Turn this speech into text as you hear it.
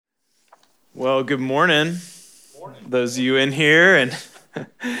Well, good morning, those of you in here and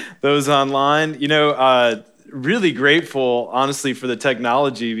those online. Really grateful, honestly, for the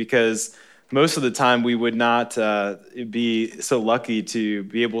technology because most of the time we would not be so lucky to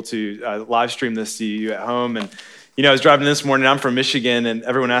be able to live stream this to you at home. And, I was driving this morning, I'm from Michigan, and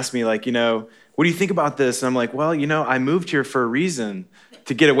everyone asked me, like, what do you think about this? And I'm like, well, I moved here for a reason,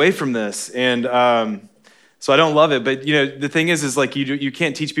 to get away from this. And, so I don't love it, but the thing is like you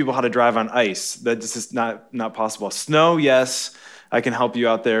can't teach people how to drive on ice. That's just not possible. Snow, yes, I can help you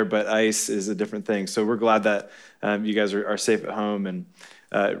out there, but ice is a different thing. So we're glad that you guys are safe at home, and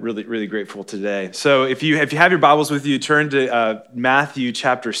really grateful today. So if you have your Bibles with you, turn to Matthew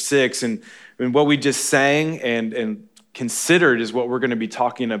chapter 6, and what we just sang and considered is what we're going to be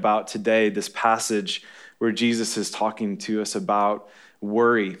talking about today. This passage where Jesus is talking to us about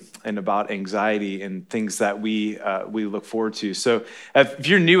worry and about anxiety and things that we look forward to. So if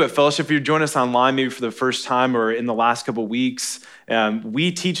you're new at Fellowship, if you're joining us online maybe for the first time or in the last couple of weeks,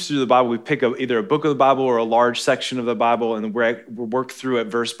 we teach through the Bible. We pick either a book of the Bible or a large section of the Bible, and we work through it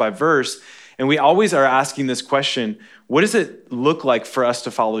verse by verse. And we always are asking this question: what does it look like for us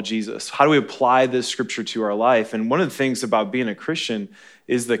to follow Jesus? How do we apply this scripture to our life? And one of the things about being a Christian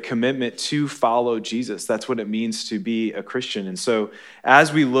is the commitment to follow Jesus. That's what it means to be a Christian. And so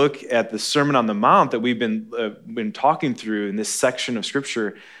as we look at the Sermon on the Mount that we've been talking through in this section of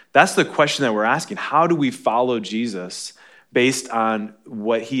scripture, that's the question that we're asking. How do we follow Jesus based on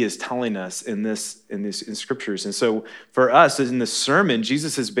what he is telling us in scriptures? And so for us, in this sermon,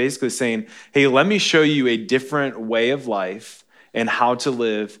 Jesus is basically saying, hey, let me show you a different way of life and how to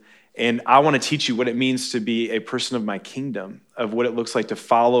live. And I want to teach you what it means to be a person of my kingdom, of what it looks like to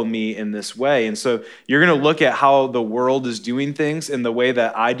follow me in this way. And so you're going to look at how the world is doing things, and the way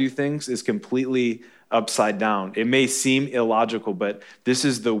that I do things is completely upside down. It may seem illogical, but this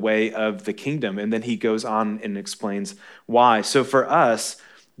is the way of the kingdom. And then he goes on and explains why. So for us,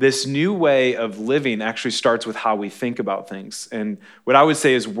 this new way of living actually starts with how we think about things. And what I would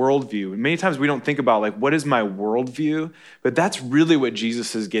say is worldview. Many times we don't think about, like, what is my worldview? But that's really what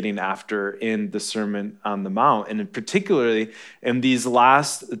Jesus is getting after in the Sermon on the Mount. And particularly in these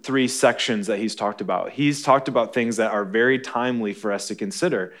last three sections that he's talked about things that are very timely for us to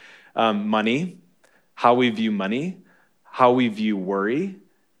consider. Money, how we view money, how we view worry,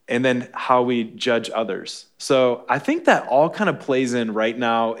 and then how we judge others. So I think that all kind of plays in right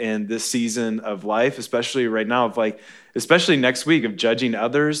now in this season of life, especially right now, especially next week, of judging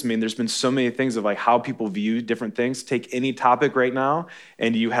others. I mean, there's been so many things of like how people view different things. Take any topic right now,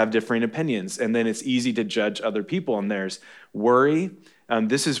 and you have differing opinions. And then it's easy to judge other people. And there's worry.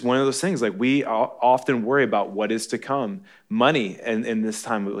 This is one of those things, like we often worry about what is to come. Money, and in this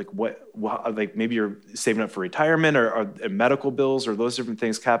time, like maybe you're saving up for retirement or medical bills or those different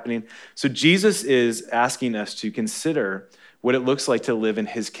things happening. So Jesus is asking us to consider what it looks like to live in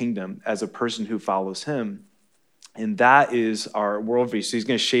his kingdom as a person who follows him. And that is our worldview. So he's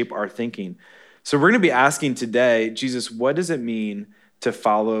going to shape our thinking. So we're going to be asking today, Jesus, what does it mean to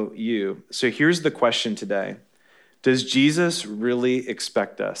follow you? So here's the question today. Does Jesus really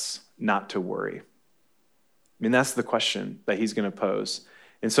expect us not to worry? I mean, that's the question that he's going to pose.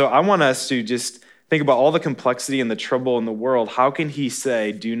 And so I want us to just think about all the complexity and the trouble in the world. How can he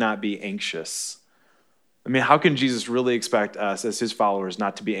say, do not be anxious? I mean, how can Jesus really expect us as his followers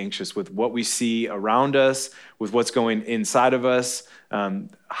not to be anxious with what we see around us, with what's going inside of us?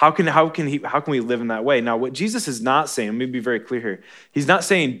 How can we live in that way? Now, what Jesus is not saying, let me be very clear here. He's not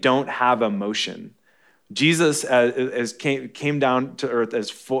saying don't have emotion. Jesus, as came down to earth as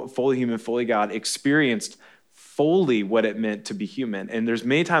fully human, fully God, experienced fully what it meant to be human. And there's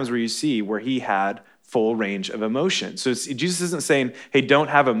many times where you see where he had full range of emotion. So Jesus isn't saying, hey, don't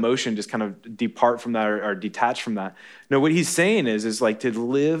have emotion, just kind of depart from that or detach from that. No, what he's saying is like to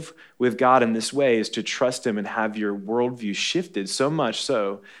live with God in this way is to trust him and have your worldview shifted so much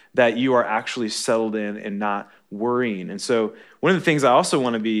so that you are actually settled in and not worrying. And so one of the things I also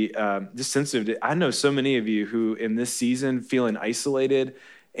want to be just sensitive to, I know so many of you who in this season feeling isolated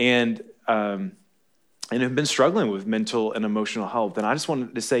and have been struggling with mental and emotional health. And I just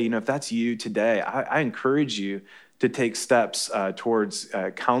wanted to say, if that's you today, I encourage you to take steps towards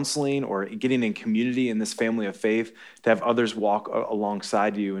counseling or getting in community in this family of faith, to have others walk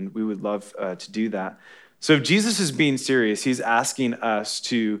alongside you. And we would love to do that. So if Jesus is being serious, he's asking us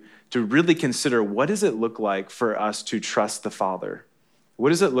to really consider, what does it look like for us to trust the Father? What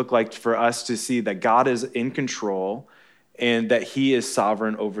does it look like for us to see that God is in control and that he is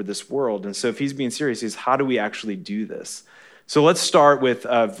sovereign over this world? And so if he's being serious, how do we actually do this? So let's start with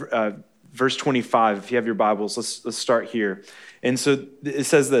verse 25, if you have your Bibles, let's start here. And so it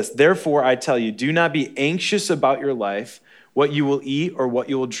says this, therefore I tell you, do not be anxious about your life, what you will eat or what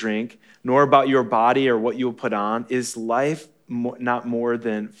you will drink, nor about your body or what you will put on. Is life not more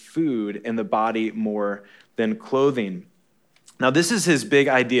than food, and the body more than clothing? Now, this is his big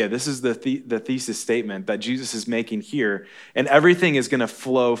idea. This is the thesis statement that Jesus is making here, and everything is going to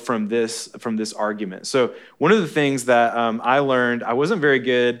flow from this argument. So one of the things that I learned, I wasn't very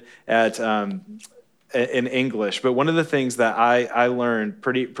good at in English, but one of the things that I learned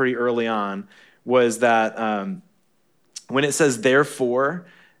pretty early on was that when it says therefore,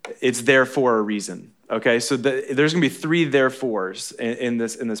 it's there for a reason. Okay, so there's going to be three therefores in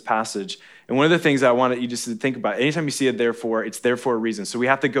this passage. And one of the things I want you just to think about, anytime you see a therefore, it's there for a reason. So we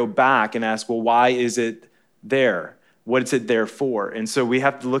have to go back and ask, well, why is it there? What is it there for? And so we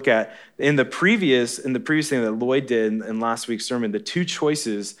have to look at, in the previous thing that Lloyd did in last week's sermon, the two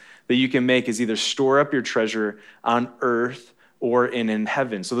choices that you can make is either store up your treasure on earth or in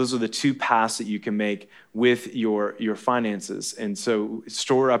heaven. So those are the two paths that you can make with your finances. And so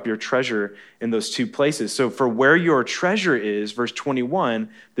store up your treasure in those two places. So for where your treasure is, verse 21,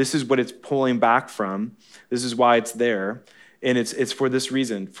 this is what it's pulling back from. This is why it's there. And it's for this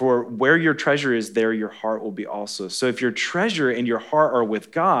reason. For where your treasure is, there your heart will be also. So if your treasure and your heart are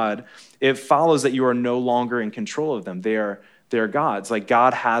with God, it follows that you are no longer in control of them. They're God's. Like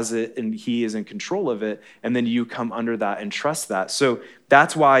God has it and he is in control of it. And then you come under that and trust that. So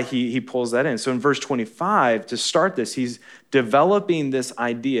that's why he pulls that in. So in verse 25, to start this, he's developing this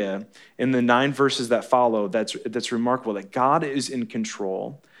idea in the 9 verses that follow that's remarkable, that God is in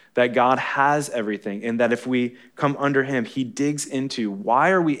control, that God has everything, and that if we come under him, he digs into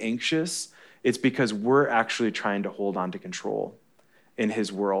why are we anxious? It's because we're actually trying to hold on to control in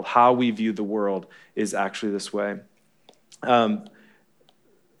his world. How we view the world is actually this way.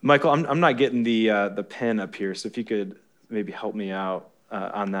 Michael, I'm not getting the pen up here, so if you could maybe help me out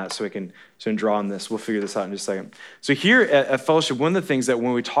on that so I can draw on this. We'll figure this out in just a second. So here at Fellowship, one of the things that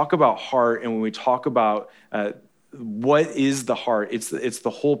when we talk about heart and when we talk about what is the heart, it's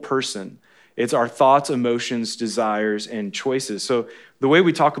the whole person. It's our thoughts, emotions, desires, and choices. So the way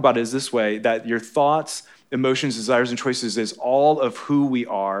we talk about it is this way, that your thoughts, emotions, desires, and choices is all of who we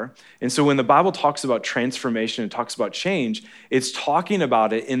are. And so when the Bible talks about transformation and talks about change, it's talking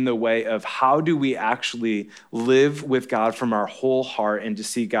about it in the way of how do we actually live with God from our whole heart and to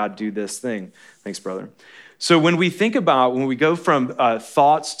see God do this thing. Thanks, brother. So when we go from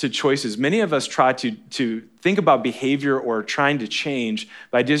thoughts to choices, many of us try to think about behavior or trying to change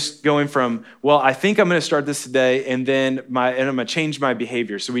by just going from, well, I think I'm going to start this today, and then I'm going to change my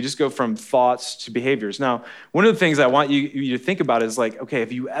behavior. So we just go from thoughts to behaviors. Now, one of the things I want you to think about is like, okay,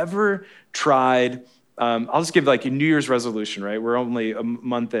 have you ever tried? I'll just give like a New Year's resolution, right? We're only a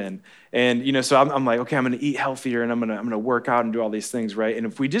month in. And, so I'm like, okay, I'm going to eat healthier and I'm going to work out and do all these things, right? And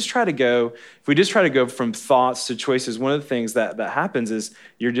if we just try to go from thoughts to choices, one of the things that happens is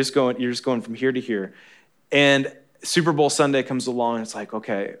you're just going from here to here. And Super Bowl Sunday comes along and it's like,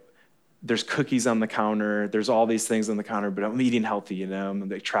 okay, there's cookies on the counter. There's all these things on the counter, but I'm eating healthy, I'm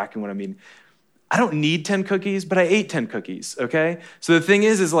like tracking what I'm eating. I don't need 10 cookies, but I ate 10 cookies, okay? So the thing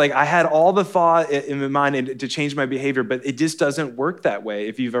is like I had all the thought in my mind to change my behavior, but it just doesn't work that way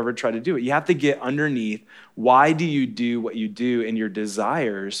if you've ever tried to do it. You have to get underneath why do you do what you do in your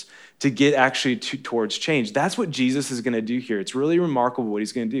desires to get actually towards change. That's what Jesus is gonna do here. It's really remarkable what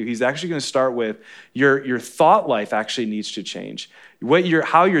he's gonna do. He's actually gonna start with your thought life actually needs to change.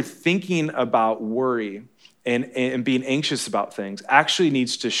 How you're thinking about worry and being anxious about things actually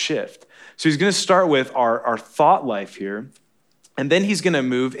needs to shift. So he's going to start with our thought life here, and then he's going to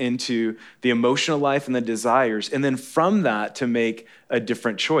move into the emotional life and the desires, and then from that to make a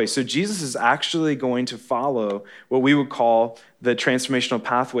different choice. So Jesus is actually going to follow what we would call the transformational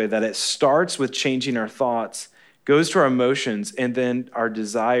pathway, that it starts with changing our thoughts, goes to our emotions, and then our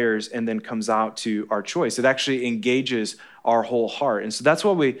desires, and then comes out to our choice. It actually engages our whole heart. And so that's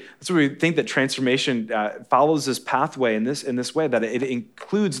what we think that transformation follows this pathway in this way, that it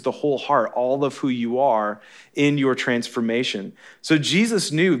includes the whole heart, all of who you are in your transformation. So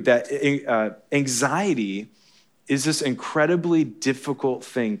Jesus knew that anxiety is this incredibly difficult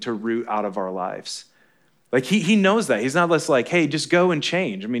thing to root out of our lives. Like he knows that. He's not just like, hey, just go and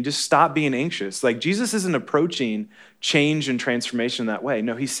change. just stop being anxious. Like Jesus isn't approaching change and transformation that way.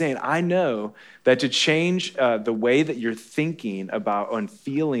 No, he's saying, I know that to change the way that you're thinking about and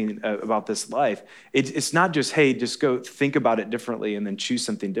feeling about this life, it's not just, hey, just go think about it differently and then choose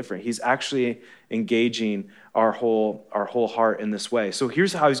something different. He's actually engaging our whole heart in this way. So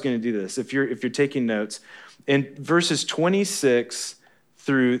here's how he's going to do this. If you're taking notes, in verses 26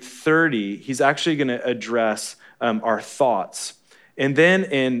 through 30, he's actually going to address our thoughts. And then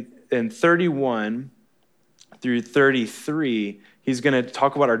in 31 through 33, he's going to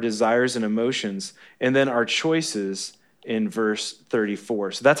talk about our desires and emotions, and then our choices in verse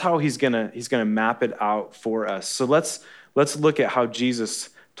 34. So that's how he's going to map it out for us. So let's look at how Jesus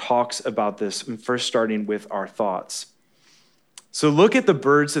talks about this, first starting with our thoughts. So look at the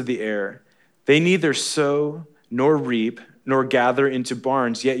birds of the air. They neither sow nor reap nor gather into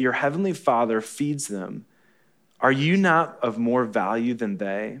barns, yet your heavenly Father feeds them. Are you not of more value than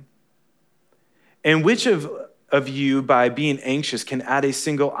they? And which of you, by being anxious, can add a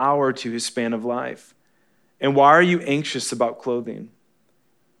single hour to his span of life? And why are you anxious about clothing?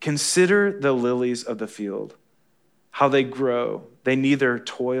 Consider the lilies of the field, how they grow. They neither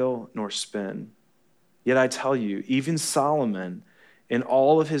toil nor spin. Yet I tell you, even Solomon, in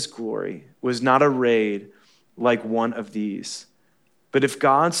all of his glory, was not arrayed like one of these. But if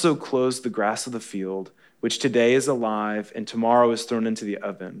God so clothes the grass of the field, which today is alive and tomorrow is thrown into the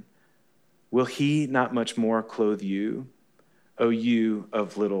oven, will he not much more clothe you, O you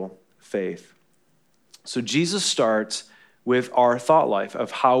of little faith? So Jesus starts with our thought life of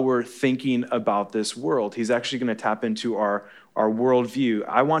how we're thinking about this world. He's actually going to tap into our worldview.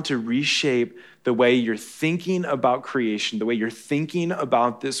 I want to reshape the way you're thinking about creation, the way you're thinking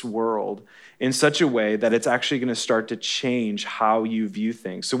about this world in such a way that it's actually going to start to change how you view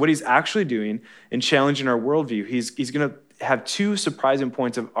things. So what he's actually doing in challenging our worldview, he's going to have two surprising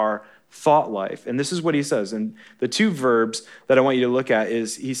points of our thought life. And this is what he says. And the two verbs that I want you to look at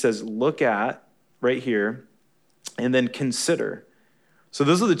is he says, look at right here, and then consider. So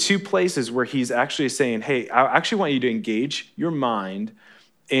those are the two places where he's actually saying, hey, I actually want you to engage your mind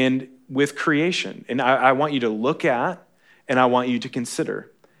and with creation. And I want you to look at, and I want you to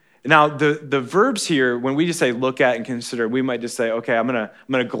consider. Now, the verbs here, when we just say look at and consider, we might just say, okay, I'm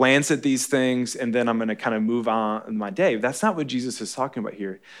gonna glance at these things, and then I'm gonna kind of move on in my day. That's not what Jesus is talking about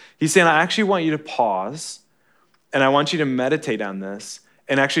here. He's saying, I actually want you to pause, and I want you to meditate on this,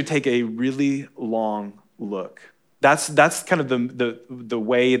 and actually take a really long look. That's kind of the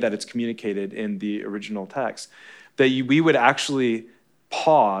way that it's communicated in the original text, that we would actually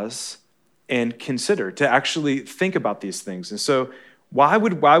pause and consider, to actually think about these things. And so why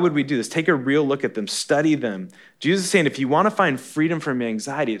would we do this? Take a real look at them, study them. Jesus is saying if you want to find freedom from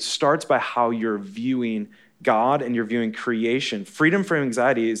anxiety, it starts by how you're viewing God and you're viewing creation. Freedom from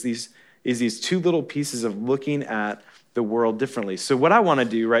anxiety is these two little pieces of looking at the world differently. So what I want to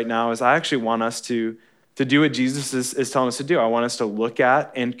do right now is I actually want us to do what Jesus is telling us to do. I want us to look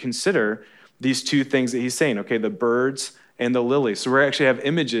at and consider these two things that he's saying, okay, the birds and the lilies. So we actually have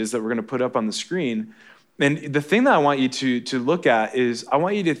images that we're going to put up on the screen. And the thing that I want you to look at is I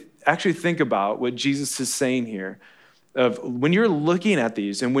want you to actually think about what Jesus is saying here. Of when you're looking at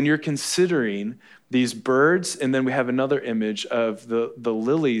these and when you're considering these birds, and then we have another image of the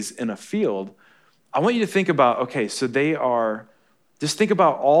lilies in a field, I want you to think about, okay, so just think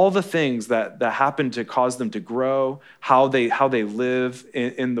about all the things that happen to cause them to grow, how they live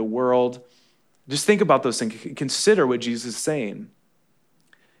in the world. Just think about those things. Consider what Jesus is saying.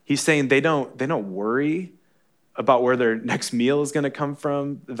 He's saying they don't worry about where their next meal is going to come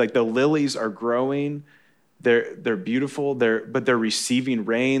from. Like the lilies are growing. They're beautiful. But they're receiving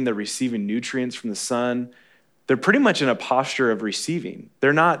rain. They're receiving nutrients from the sun. They're pretty much in a posture of receiving.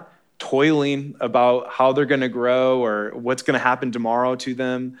 They're not toiling about how they're going to grow or what's going to happen tomorrow to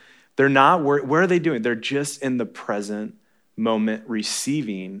them. They're not, where are they doing? They're just in the present moment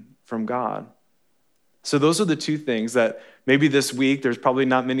receiving from God. So those are the two things that maybe this week there's probably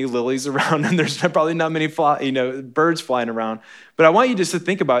not many lilies around and there's probably not many birds flying around. But I want you just to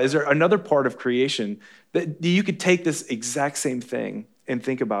think about, is there another part of creation that you could take this exact same thing and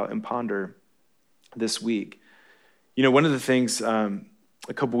think about and ponder this week? One of the things,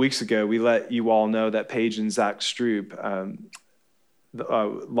 a couple weeks ago, we let you all know that Paige and Zach Stroop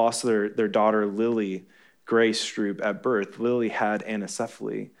lost their daughter, Lily Grace Stroop, at birth. Lily had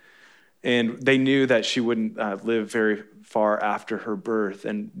anencephaly, and they knew that she wouldn't live very far after her birth.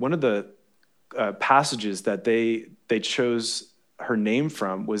 And one of the passages that they chose her name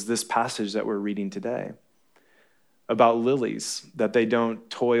from was this passage that we're reading today about lilies, that they don't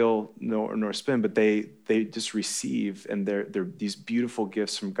toil nor spin, but they just receive, and they're these beautiful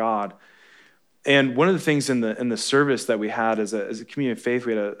gifts from God. And one of the things in the service that we had as a community of faith,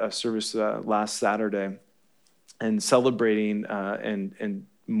 we had a service last Saturday, and celebrating and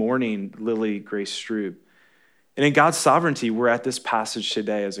mourning Lily Grace Stroop. And in God's sovereignty, we're at this passage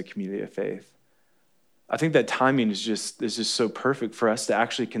today as a community of faith. I think that timing is just so perfect for us to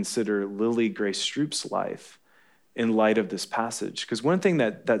actually consider Lily Grace Stroop's life in light of this passage. Because one thing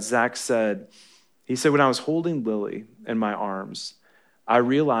that Zach said, he said, when I was holding Lily in my arms, I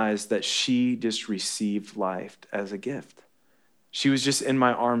realized that she just received life as a gift. She was just in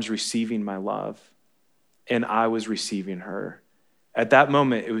my arms receiving my love, and I was receiving her. At that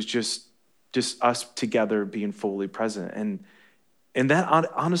moment, it was just us together being fully present. And that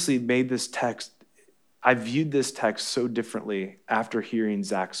honestly made this text, I viewed this text so differently after hearing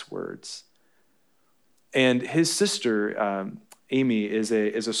Zach's words. And his sister, Amy, is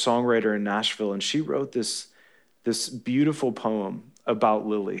a songwriter in Nashville, and she wrote this beautiful poem about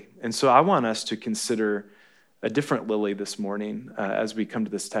Lily. And so I want us to consider a different Lily this morning as we come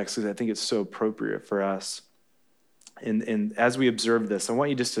to this text, because I think it's so appropriate for us. And as we observe this, I want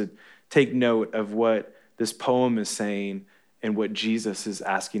you just to take note of what this poem is saying and what Jesus is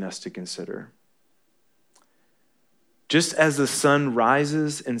asking us to consider. Just as the sun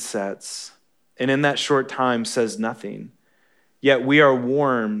rises and sets, and in that short time says nothing, yet we are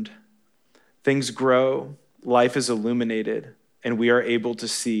warmed, things grow, life is illuminated, and we are able to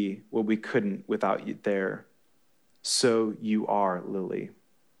see what we couldn't without you there. So you are, Lily.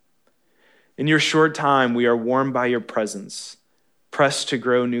 In your short time, we are warmed by your presence, pressed to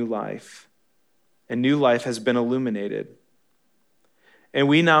grow new life, and new life has been illuminated. And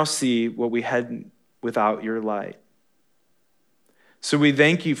we now see what we hadn't without your light. So we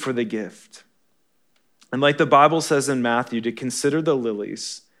thank you for the gift. And like the Bible says in Matthew, to consider the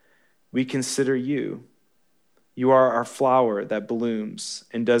lilies, we consider you. You are our flower that blooms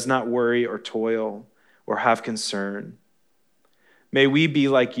and does not worry or toil or have concern. May we be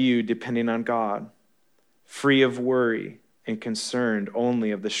like you, depending on God, free of worry and concerned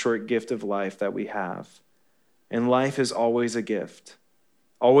only of the short gift of life that we have. And life is always a gift,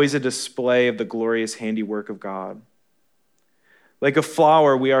 always a display of the glorious handiwork of God. Like a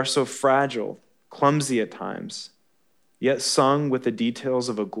flower, we are so fragile, clumsy at times, yet sung with the details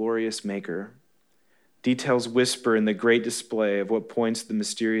of a glorious maker. Details whisper in the great display of what points to the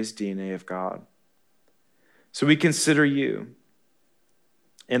mysterious DNA of God. So we consider you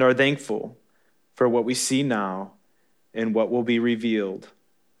and are thankful for what we see now and what will be revealed.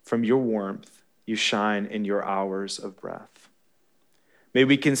 From your warmth, you shine in your hours of breath. May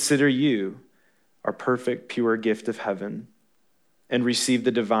we consider you, our perfect, pure gift of heaven, and receive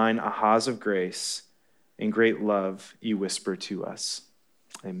the divine ahas of grace and great love you whisper to us.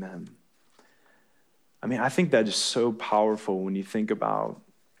 Amen. I mean, I think that is so powerful when you think about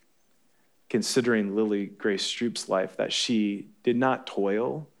considering Lily Grace Stroop's life, that she did not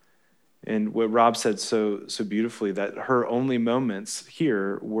toil. And what Rob said so beautifully, that her only moments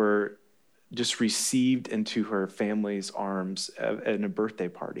here were just received into her family's arms at a birthday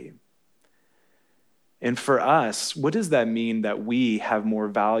party. And for us, what does that mean that we have more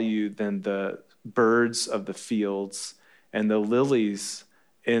value than the birds of the fields and the lilies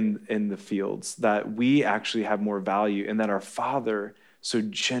in the fields, that we actually have more value and that our Father so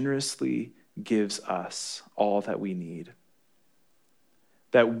generously gives us all that we need?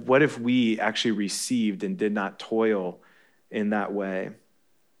 That what if we actually received and did not toil in that way?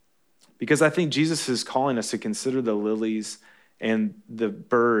 Because I think Jesus is calling us to consider the lilies and the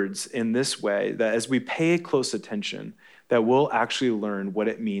birds in this way, that as we pay close attention, that we'll actually learn what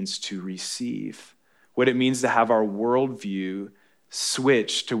it means to receive, what it means to have our worldview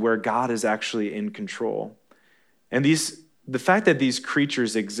switch to where God is actually in control. And the fact that these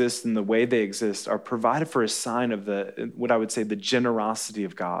creatures exist in the way they exist are provided for a sign of what I would say, the generosity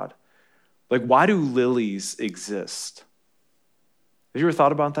of God. Like, why do lilies exist? Have you ever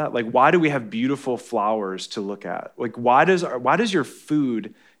thought about that? Like, why do we have beautiful flowers to look at? Like, why does your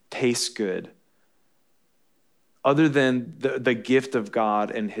food taste good? Other than the gift of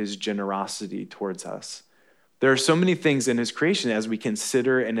God and his generosity towards us. There are so many things in his creation as we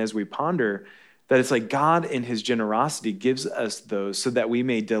consider and as we ponder that it's like God in his generosity gives us those so that we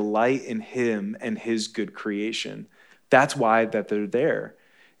may delight in him and his good creation. That's why that they're there.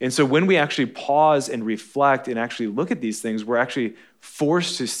 And so when we actually pause and reflect and actually look at these things, we're actually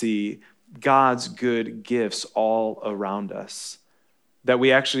forced to see God's good gifts all around us. That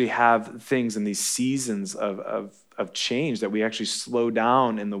we actually have things in these seasons of change, that we actually slow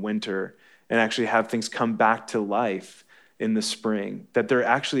down in the winter and actually have things come back to life in the spring, that there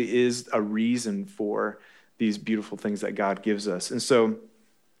actually is a reason for these beautiful things that God gives us. And so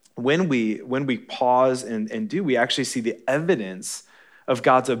when we pause and do, we actually see the evidence of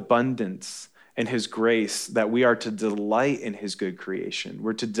God's abundance and his grace, that we are to delight in his good creation.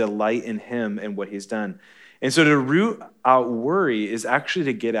 We're to delight in him and what he's done. And so to root out worry is actually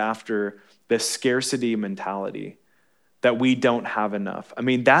to get after the scarcity mentality, that we don't have enough. I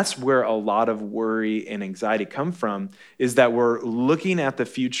mean, that's where a lot of worry and anxiety come from, is that we're looking at the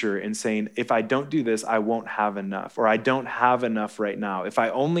future and saying, if I don't do this, I won't have enough, or I don't have enough right now. If I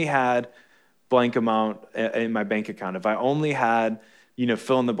only had blank amount in my bank account, if I only had,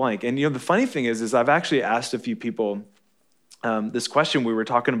 fill in the blank. And, the funny thing is I've actually asked a few people this question. We were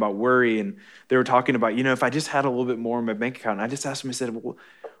talking about worry, and they were talking about, if I just had a little bit more in my bank account. And I just asked them, I said, well,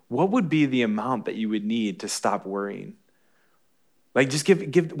 what would be the amount that you would need to stop worrying? Like, just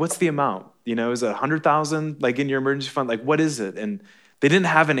give, what's the amount? Is it 100,000, like in your emergency fund? Like, what is it? And they didn't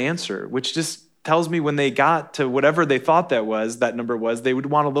have an answer, which just tells me when they got to whatever they thought that number was, they would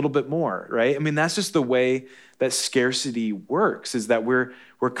want a little bit more, right? I mean, that's just the way that scarcity works, is that we're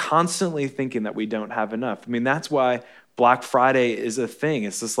constantly thinking that we don't have enough. I mean, that's why Black Friday is a thing.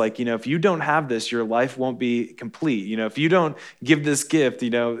 It's just like, if you don't have this, your life won't be complete. If you don't give this gift,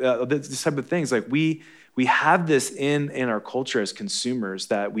 this type of things. Like we have this in our culture as consumers,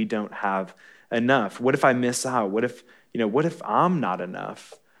 that we don't have enough. What if I miss out? What if I'm not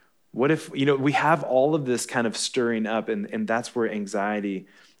enough? What if, we have all of this kind of stirring up, and that's where anxiety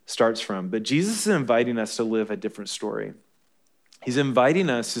starts from. But Jesus is inviting us to live a different story. He's inviting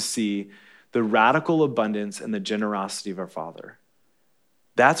us to see the radical abundance and the generosity of our Father.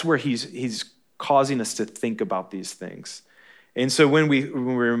 That's where he's causing us to think about these things. And so when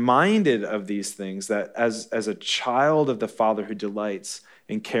we're reminded of these things, that as a child of the Father who delights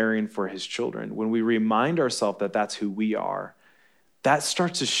in caring for his children, when we remind ourselves that that's who we are, that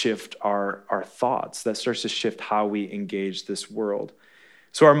starts to shift our thoughts. That starts to shift how we engage this world.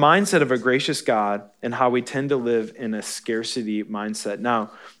 So our mindset of a gracious God and how we tend to live in a scarcity mindset.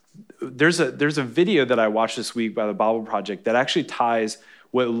 Now, there's a video that I watched this week by the Bible Project that actually ties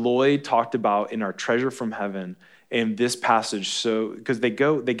what Lloyd talked about in our Treasure from Heaven in this passage. So, because they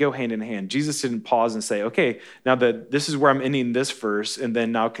go hand in hand. Jesus didn't pause and say, okay, now that this is where I'm ending this verse, and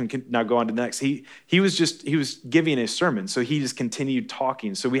then now go on to the next. He was giving a sermon, so he just continued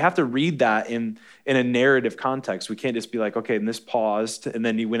talking. So we have to read that in a narrative context. We can't just be like, okay, and this paused, and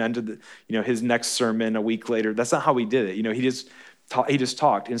then he went into his next sermon a week later. That's not how he did it. He just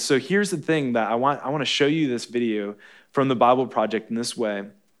talked. And so here's the thing that I want to show you this video from the Bible Project in this way.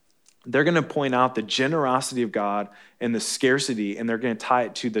 They're going to point out the generosity of God and the scarcity, and they're going to tie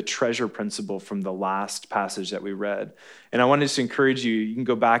it to the treasure principle from the last passage that we read. And I wanted to encourage you, you can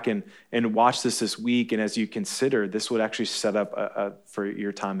go back and watch this week, and as you consider, this would actually set up for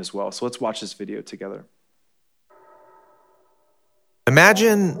your time as well. So let's watch this video together.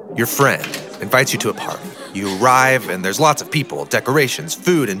 Imagine your friend invites you to a party. You arrive, and there's lots of people, decorations,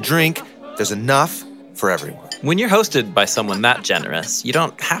 food, and drink. There's enough for everyone. When you're hosted by someone that generous, you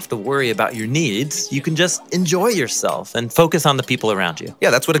don't have to worry about your needs. You can just enjoy yourself and focus on the people around you. Yeah,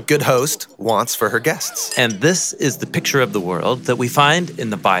 that's what a good host wants for her guests. And this is the picture of the world that we find in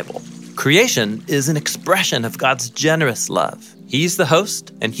the Bible. Creation is an expression of God's generous love. He's the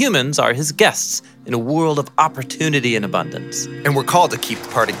host, and humans are his guests in a world of opportunity and abundance. And we're called to keep the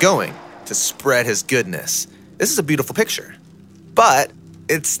party going, to spread his goodness. This is a beautiful picture. But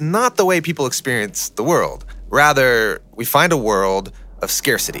it's not the way people experience the world. Rather, we find a world of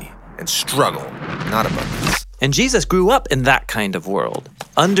scarcity and struggle, not abundance. And Jesus grew up in that kind of world.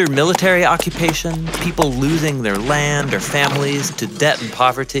 Under military occupation, people losing their land or families to debt and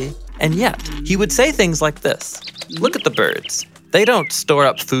poverty. And yet, he would say things like this. Look at the birds. They don't store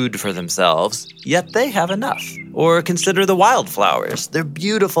up food for themselves, yet they have enough. Or consider the wildflowers. They're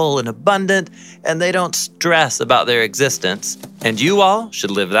beautiful and abundant, and they don't stress about their existence. And you all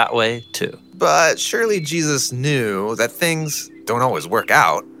should live that way too. But surely Jesus knew that things don't always work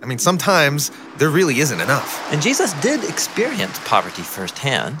out. I mean, sometimes there really isn't enough. And Jesus did experience poverty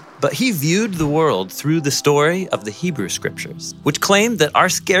firsthand, but he viewed the world through the story of the Hebrew Scriptures, which claimed that our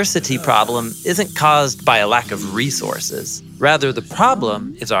scarcity problem isn't caused by a lack of resources. Rather, the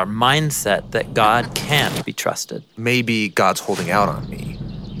problem is our mindset that God can't be trusted. Maybe God's holding out on me.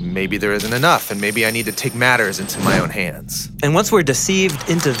 Maybe there isn't enough, and maybe I need to take matters into my own hands. And once we're deceived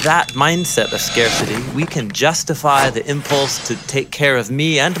into that mindset of scarcity, we can justify the impulse to take care of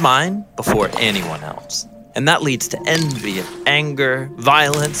me and mine before anyone else. And that leads to envy and anger,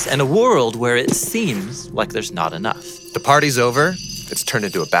 violence, and a world where it seems like there's not enough. The party's over, it's turned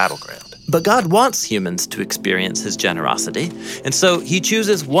into a battleground. But God wants humans to experience his generosity, and so he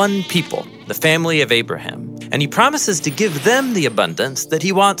chooses one people, the family of Abraham, and he promises to give them the abundance that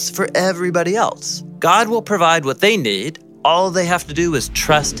he wants for everybody else. God will provide what they need. All they have to do is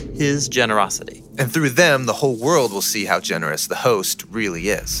trust his generosity. And through them, the whole world will see how generous the host really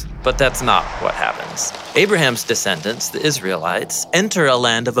is. But that's not what happens. Abraham's descendants, the Israelites, enter a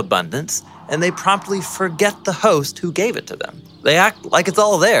land of abundance, and they promptly forget the host who gave it to them. They act like it's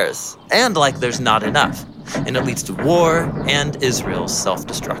all theirs, and like there's not enough. And it leads to war and Israel's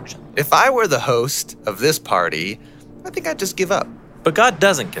self-destruction. If I were the host of this party, I think I'd just give up. But God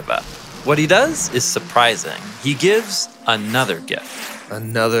doesn't give up. What he does is surprising. He gives another gift.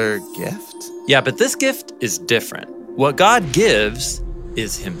 Another gift? Yeah, but this gift is different. What God gives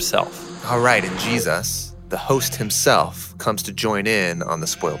is himself. All right, and Jesus, the host himself, comes to join in on the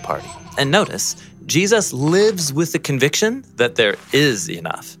spoil party. And notice, Jesus lives with the conviction that there is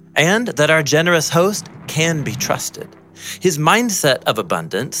enough and that our generous host can be trusted. His mindset of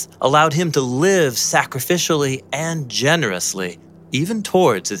abundance allowed him to live sacrificially and generously, even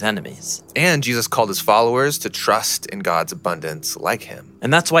towards his enemies. And Jesus called his followers to trust in God's abundance like him.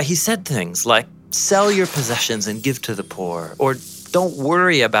 And that's why he said things like, sell your possessions and give to the poor, or don't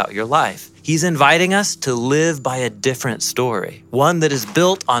worry about your life. He's inviting us to live by a different story, one that is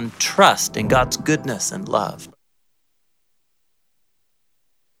built on trust in God's goodness and love.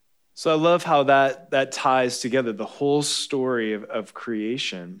 So I love how that ties together the whole story of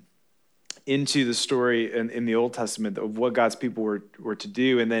creation into the story in the Old Testament of what God's people were to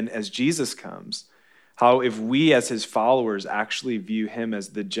do. And then as Jesus comes, how if we as his followers actually view him as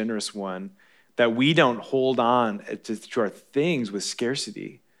the generous one, that we don't hold on to our things with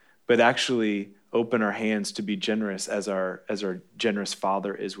scarcity, but actually open our hands to be generous as our generous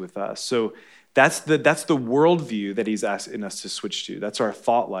Father is with us. So that's the worldview that he's asking us to switch to. That's our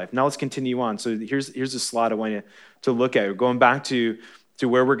thought life. Now let's continue on. So here's a slide I want you to look at. We're going back to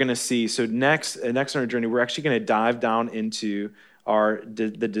where we're going to see. So next on our journey, we're actually going to dive down into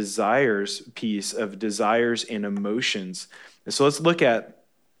the desires piece of desires and emotions. And so let's look at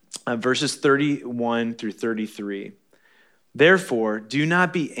verses 31 through 33. Therefore, do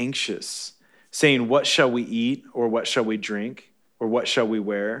not be anxious, saying, what shall we eat, or what shall we drink, or what shall we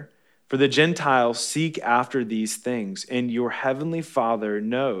wear? For the Gentiles seek after these things, and your heavenly Father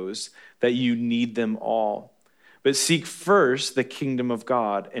knows that you need them all. But seek first the kingdom of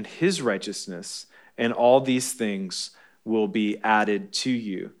God and his righteousness, and all these things will be added to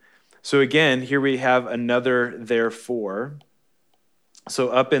you. So again, here we have another therefore. So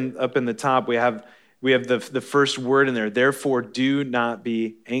up in the top, we have the first word in there. Therefore, do not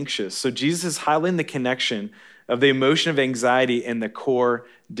be anxious. So Jesus is highlighting the connection of the emotion of anxiety and the core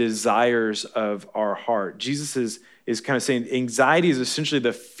desires of our heart. Jesus is kind of saying anxiety is essentially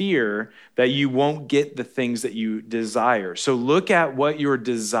the fear that you won't get the things that you desire. So look at what you're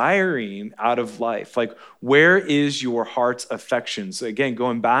desiring out of life. Like, where is your heart's affections? So again,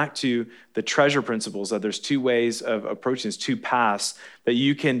 going back to the treasure principles, that there's two ways of approaching this, two paths, that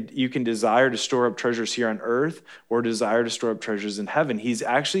you can desire to store up treasures here on earth or desire to store up treasures in heaven. He's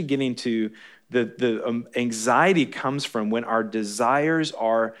actually getting to the anxiety comes from when our desires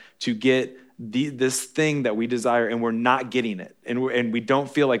are to get this thing that we desire and we're not getting it. And we don't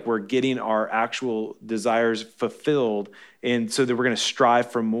feel like we're getting our actual desires fulfilled. And so that we're going to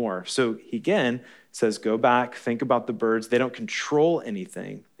strive for more. So he again says, go back, think about the birds. They don't control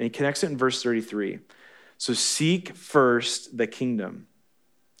anything. And he connects it in verse 33. So seek first the kingdom.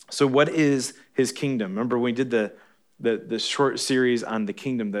 So what is his kingdom? Remember when we did the short series on the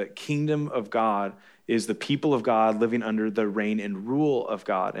kingdom of God is the people of God living under the reign and rule of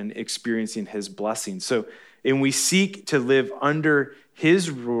God and experiencing his blessings. So, and we seek to live under his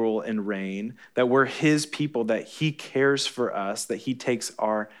rule and reign, that we're his people, that he cares for us, that he takes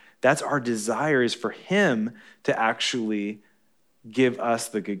that's our desire, is for him to actually give us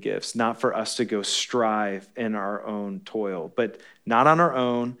the good gifts, not for us to go strive in our own toil, but not on our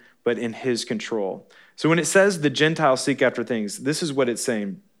own, but in his control. So when it says the Gentiles seek after things, this is what it's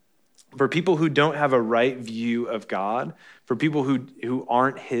saying. For people who don't have a right view of God, for people who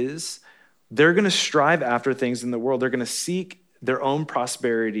aren't his, they're going to strive after things in the world. They're going to seek their own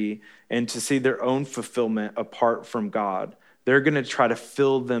prosperity and to see their own fulfillment apart from God. They're going to try to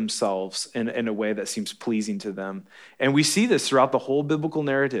fill themselves in a way that seems pleasing to them. And we see this throughout the whole biblical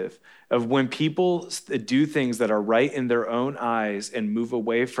narrative of when people do things that are right in their own eyes and move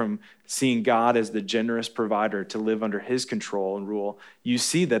away from seeing God as the generous provider to live under his control and rule. You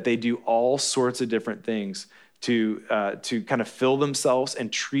see that they do all sorts of different things to kind of fill themselves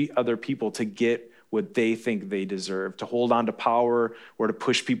and treat other people to get what they think they deserve, to hold on to power or to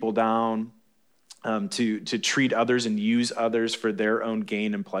push people down. To treat others and use others for their own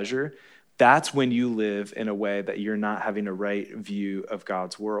gain and pleasure. that's when you live in a way that you're not having a right view of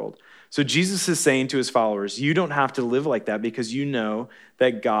God's world. So Jesus is saying to his followers, you don't have to live like that because you know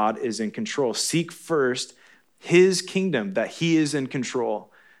that God is in control. Seek first his kingdom, that he is in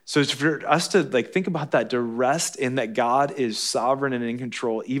control. So it's for us to think about that, to rest in that God is sovereign and in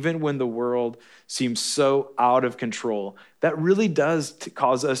control, even when the world seems so out of control. That really does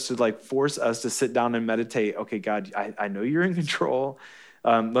cause us to force us to sit down and meditate. Okay, God, I know you're in control.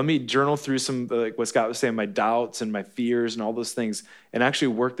 Let me journal through some, what Scott was saying, my doubts and my fears and all those things, and actually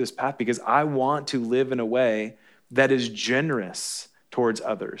work this path because I want to live in a way that is generous towards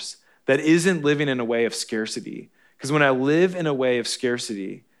others, that isn't living in a way of scarcity. Because when I live in a way of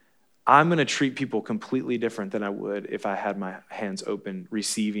scarcity, I'm going to treat people completely different than I would if I had my hands open,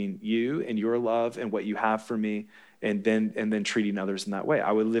 receiving you and your love and what you have for me, and then treating others in that way.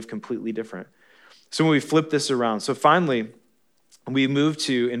 I would live completely different. So when we flip this around, so finally, we move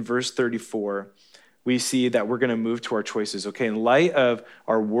to, in verse 34, we see that we're going to move to our choices. Okay, in light of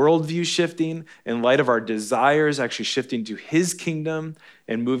our worldview shifting, in light of our desires actually shifting to his kingdom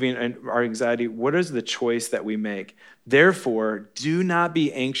and moving and our anxiety, what is the choice that we make? Therefore, do not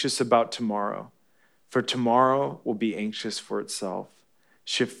be anxious about tomorrow, for tomorrow will be anxious for itself.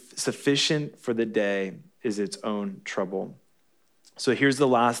 Sufficient for the day is its own trouble. So here's the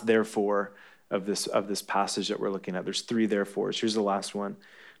last therefore of this passage that we're looking at. There's 3 therefores. Here's the last one.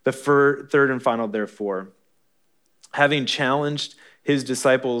 The third and final therefore. Having challenged his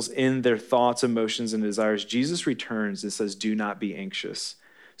disciples in their thoughts, emotions, and desires, Jesus returns and says, do not be anxious.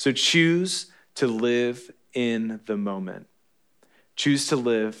 So choose to live in the moment. Choose to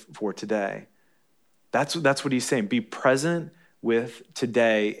live for today. That's what he's saying. Be present with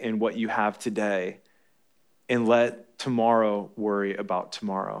today and what you have today, and let tomorrow worry about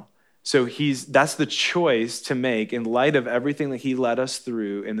tomorrow. So that's the choice to make in light of everything that he led us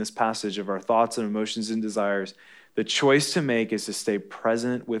through in this passage of our thoughts and emotions and desires. The choice to make is to stay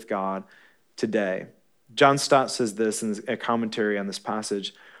present with God today. John Stott says this in a commentary on this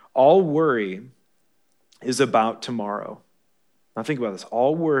passage: all worry is about tomorrow. Now think about this.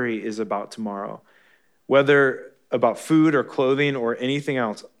 All worry is about tomorrow. Whether about food or clothing or anything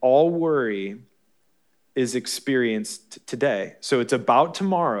else, all worry is experienced today. So it's about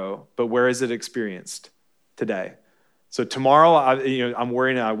tomorrow, but where is it experienced? Today. So tomorrow, I'm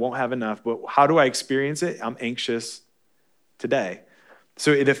worrying I won't have enough, but how do I experience it? I'm anxious today.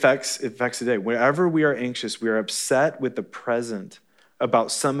 So it affects today. Whenever we are anxious, we are upset with the present about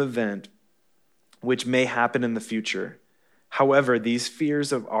some event which may happen in the future. However, these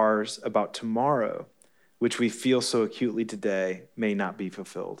fears of ours about tomorrow, which we feel so acutely today, may not be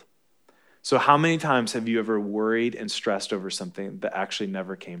fulfilled. So how many times have you ever worried and stressed over something that actually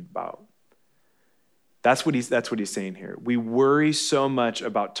never came about? That's what he's saying here. We worry so much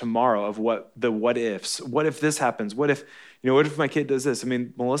about tomorrow, of what ifs. What if this happens? What if my kid does this? I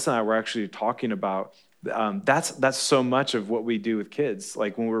mean, Melissa and I were actually talking about that's so much of what we do with kids.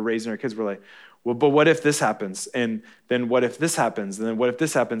 Like when we're raising our kids, we're like, well, but what if this happens? And then what if this happens? And then what if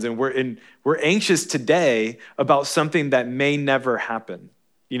this happens? And we're anxious today about something that may never happen,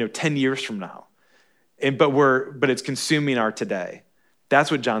 10 years from now. But it's consuming our today. That's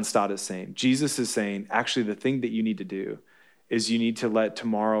what John Stott is saying. Jesus is saying, actually, the thing that you need to do is you need to let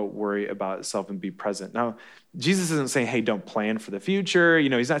tomorrow worry about itself and be present. Now, Jesus isn't saying, hey, don't plan for the future.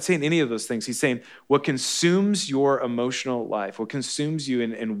 He's not saying any of those things. He's saying what consumes your emotional life, what consumes you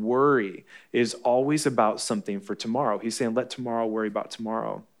in worry is always about something for tomorrow. He's saying, let tomorrow worry about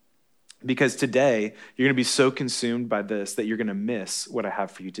tomorrow. Because today, you're going to be so consumed by this that you're going to miss what I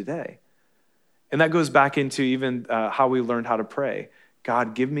have for you today. And that goes back into even how we learned how to pray.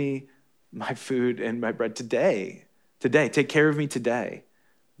 God, give me my food and my bread today. Today, take care of me today.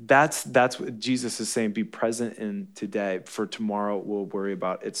 That's what Jesus is saying. Be present in today, for tomorrow will worry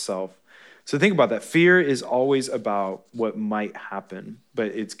about itself. So think about that. Fear is always about what might happen, but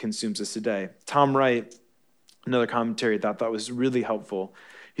it consumes us today. Tom Wright, another commentary that I thought was really helpful.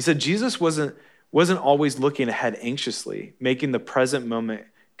 He said Jesus wasn't always looking ahead anxiously, making the present moment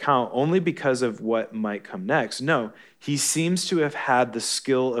count only because of what might come next. No, he seems to have had the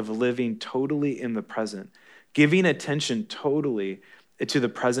skill of living totally in the present, giving attention totally to the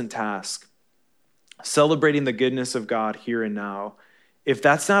present task, celebrating the goodness of God here and now. If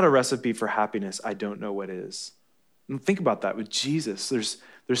that's not a recipe for happiness, I don't know what is. And think about that with Jesus. There's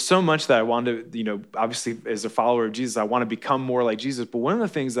so much that I want to, obviously as a follower of Jesus, I want to become more like Jesus. But one of the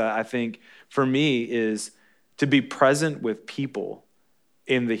things that I think for me is to be present with people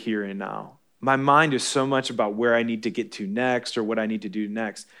in the here and now. My mind is so much about where I need to get to next or what I need to do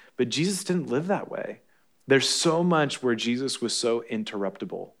next. But Jesus didn't live that way. There's so much where Jesus was so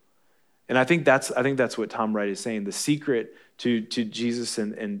interruptible. And I think that's what Tom Wright is saying. The secret to Jesus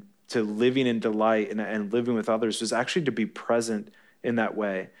and to living in delight and living with others is actually to be present in that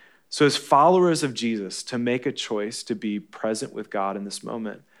way. So as followers of Jesus, to make a choice to be present with God in this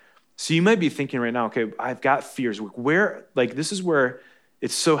moment. So you might be thinking right now, okay, I've got fears. This is where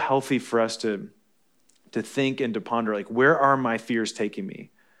it's so healthy for us to think and to ponder, like, where are my fears taking me?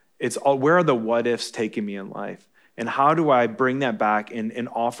 Where are the what ifs taking me in life? And how do I bring that back and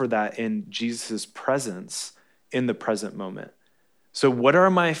offer that in Jesus' presence in the present moment? So what are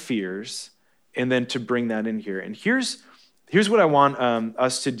my fears? And then to bring that in here. And here's what I want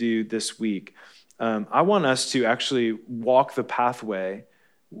us to do this week. I want us to actually walk the pathway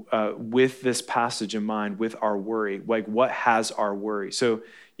with this passage in mind, with our worry. Like, what has our worry? So,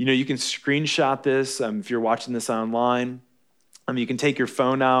 you can screenshot this if you're watching this online. You can take your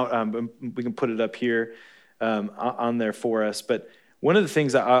phone out. We can put it up here on there for us. But one of the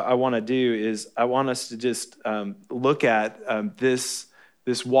things I want to do is I want us to just look at this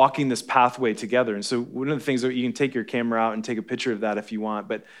walking this pathway together. And so one of the things that you can take your camera out and take a picture of that if you want.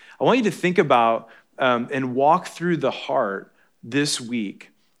 But I want you to think about and walk through the heart this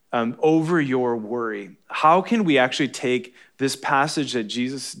week over your worry. How can we actually take this passage that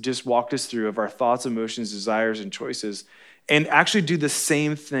Jesus just walked us through of our thoughts, emotions, desires, and choices and actually do the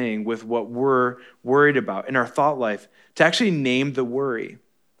same thing with what we're worried about in our thought life, to actually name the worry.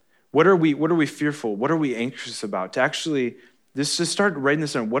 What are we fearful? What are we anxious about? To actually just start writing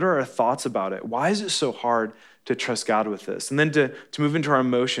this down. What are our thoughts about it? Why is it so hard to trust God with this? And then to move into our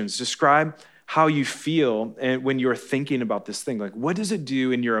emotions, describe how you feel and when you're thinking about this thing. Like, what does it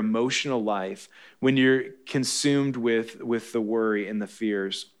do in your emotional life when you're consumed with the worry and the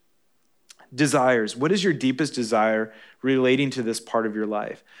fears? Desires. What is your deepest desire relating to this part of your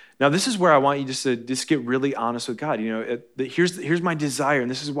life? Now, this is where I want you to get really honest with God. Here's my desire,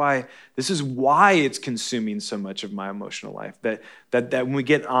 and this is why it's consuming so much of my emotional life. That when we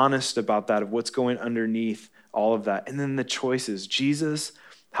get honest about that, of what's going underneath all of that, and then the choices. Jesus,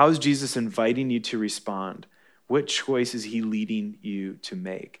 how is Jesus inviting you to respond? What choice is he leading you to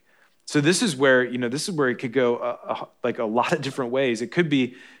make? So this is where it could go like a lot of different ways. It could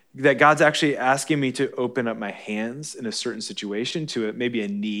be that God's actually asking me to open up my hands in a certain situation to maybe a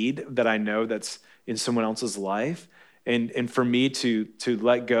need that I know that's in someone else's life. And for me to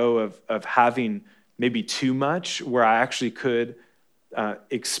let go of having maybe too much, where I actually could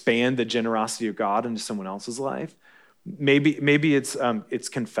expand the generosity of God into someone else's life. Maybe it's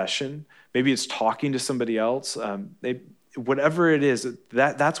confession. Maybe it's talking to somebody else. Whatever it is,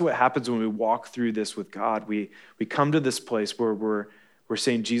 that's what happens when we walk through this with God. We come to this place where we're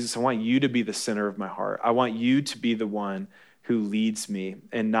saying, Jesus, I want you to be the center of my heart. I want you to be the one who leads me,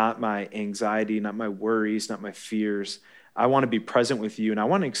 and not my anxiety, not my worries, not my fears. I want to be present with you, and I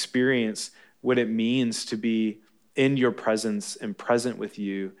want to experience what it means to be in your presence and present with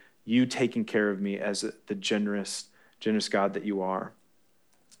you, you taking care of me as the generous God that you are.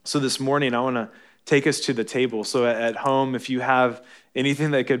 So this morning, I want to take us to the table. So at home, if you have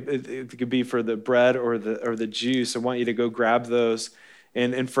anything that could be for the bread or the juice, I want you to go grab those.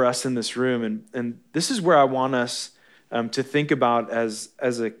 And for us in this room, and this is where I want us to think about as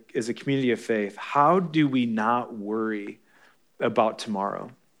a community of faith. How do we not worry about tomorrow?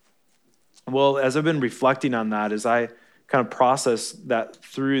 Well, as I've been reflecting on that, as I kind of process that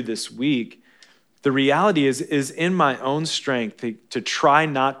through this week, the reality is in my own strength to try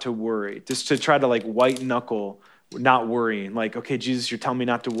not to worry, just to try to like white knuckle not worrying. Like, okay, Jesus, you're telling me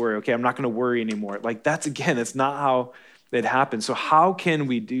not to worry. Okay, I'm not going to worry anymore. Like that's not how it happens. So how can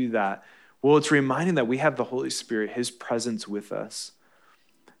we do that? Well, it's reminding that we have the Holy Spirit, his presence with us.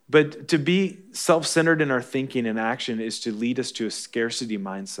 But to be self-centered in our thinking and action is to lead us to a scarcity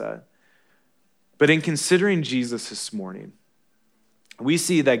mindset. But in considering Jesus this morning, we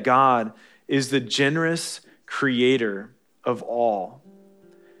see that God is the generous creator of all,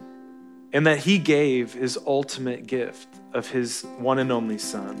 and that he gave his ultimate gift of his one and only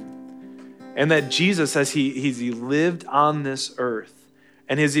Son. And that Jesus, as he lived on this earth,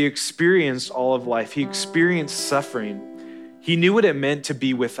 and as he experienced all of life, he experienced suffering, he knew what it meant to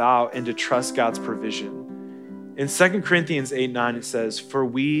be without and to trust God's provision. In 2 Corinthians 8:9, it says, For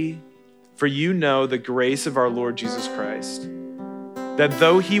you know the grace of our Lord Jesus Christ, that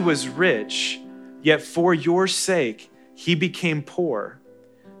though he was rich, yet for your sake he became poor,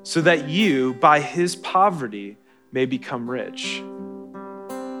 so that you, by his poverty, may become rich.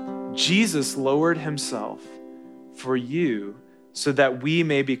 Jesus lowered himself for you so that we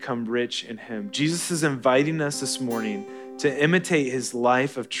may become rich in him. Jesus is inviting us this morning to imitate his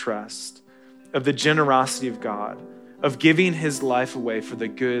life of trust, of the generosity of God, of giving his life away for the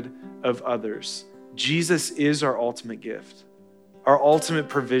good of others. Jesus is our ultimate gift, our ultimate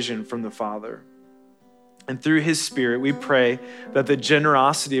provision from the Father. And through his Spirit, we pray that the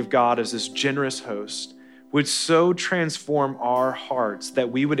generosity of God as this generous host would so transform our hearts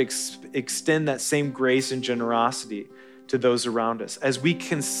that we would extend that same grace and generosity to those around us. As we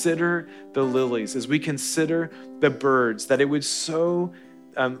consider the lilies, as we consider the birds, that it would so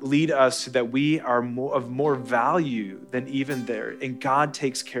lead us so that we are of more value than even there. And God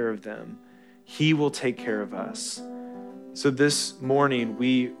takes care of them. He will take care of us. So this morning,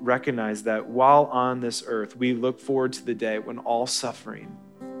 we recognize that while on this earth, we look forward to the day when all suffering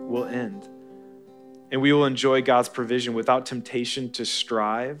will end. And we will enjoy God's provision without temptation to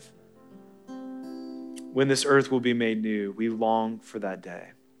strive. When this earth will be made new, we long for that day.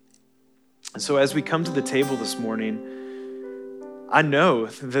 And so as we come to the table this morning, I know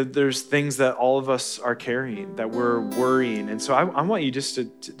that there's things that all of us are carrying, that we're worrying. And so I want you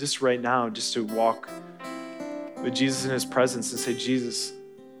just right now, just to walk with Jesus in his presence and say, Jesus,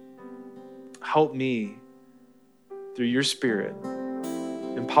 help me through your Spirit.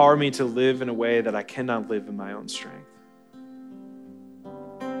 Empower me to live in a way that I cannot live in my own strength.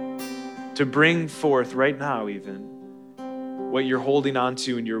 To bring forth right now even what you're holding on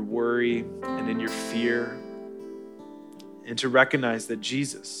to in your worry and in your fear, and to recognize that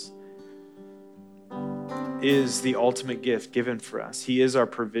Jesus is the ultimate gift given for us. He is our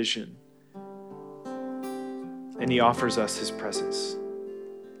provision, and he offers us his presence.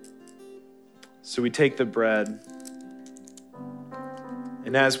 So we take the bread,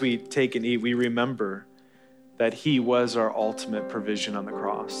 and as we take and eat, we remember that he was our ultimate provision on the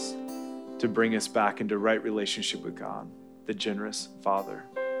cross to bring us back into right relationship with God, the generous Father.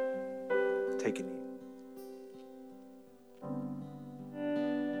 Take and eat.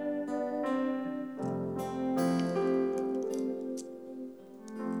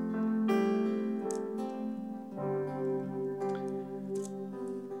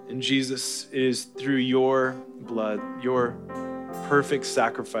 And Jesus, it is through your blood, your perfect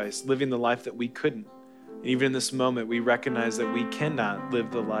sacrifice, living the life that we couldn't. And even in this moment, we recognize that we cannot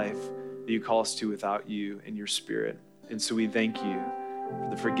live the life that you call us to without you and your Spirit. And so we thank you for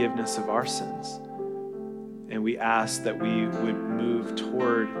the forgiveness of our sins. And we ask that we would move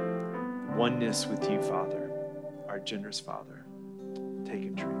toward oneness with you, Father, our generous Father. Take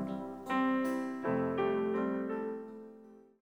and drink.